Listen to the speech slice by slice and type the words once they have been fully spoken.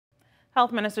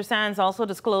Health Minister Sands also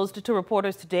disclosed to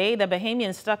reporters today that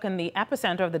Bahamians stuck in the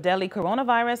epicenter of the deadly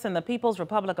coronavirus in the People's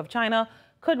Republic of China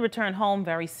could return home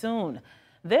very soon.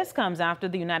 This comes after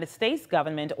the United States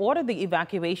government ordered the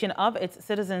evacuation of its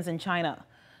citizens in China.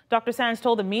 Dr. Sands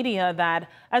told the media that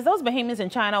as those Bahamians in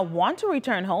China want to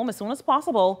return home as soon as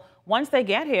possible, once they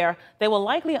get here, they will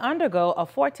likely undergo a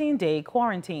 14-day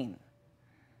quarantine.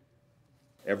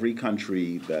 Every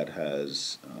country that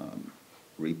has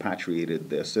repatriated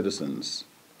their citizens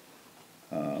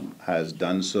has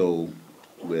done so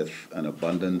with an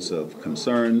abundance of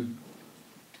concern,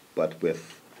 but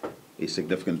with a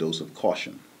significant dose of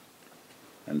caution.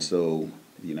 And so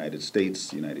the United States,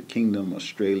 the United Kingdom,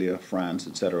 Australia, France,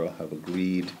 etc. have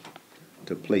agreed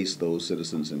to place those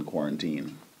citizens in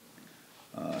quarantine.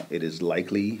 It is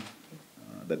likely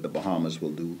that the Bahamas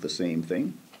will do the same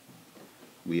thing.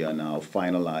 We are now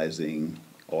finalizing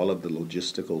all of the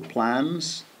logistical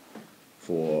plans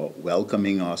for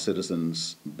welcoming our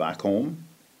citizens back home,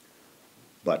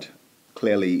 but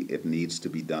clearly it needs to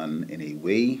be done in a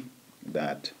way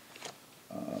that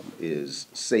is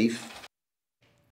safe